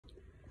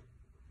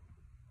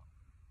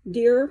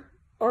Dear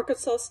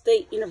Arkansas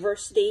State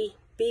University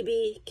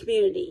beebe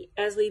community,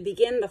 as we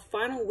begin the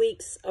final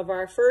weeks of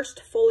our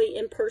first fully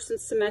in-person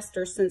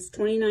semester since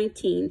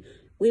 2019,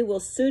 we will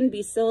soon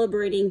be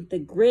celebrating the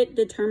grit,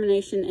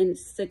 determination, and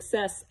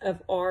success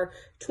of our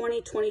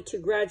 2022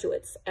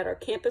 graduates at our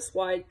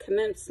campus-wide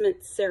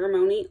commencement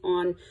ceremony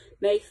on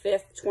May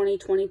 5th,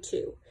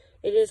 2022.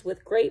 It is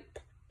with great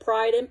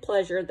pride and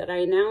pleasure that I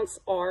announce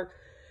our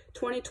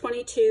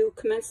 2022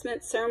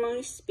 commencement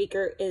ceremony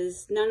speaker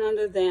is none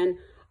other than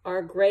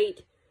our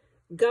great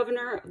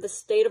Governor of the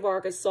state of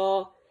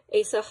Arkansas,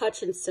 Asa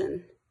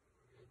Hutchinson.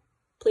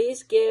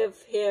 Please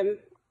give him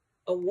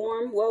a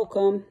warm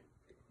welcome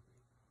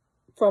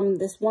from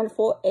this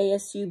wonderful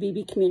ASU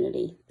beebe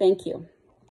community. Thank you.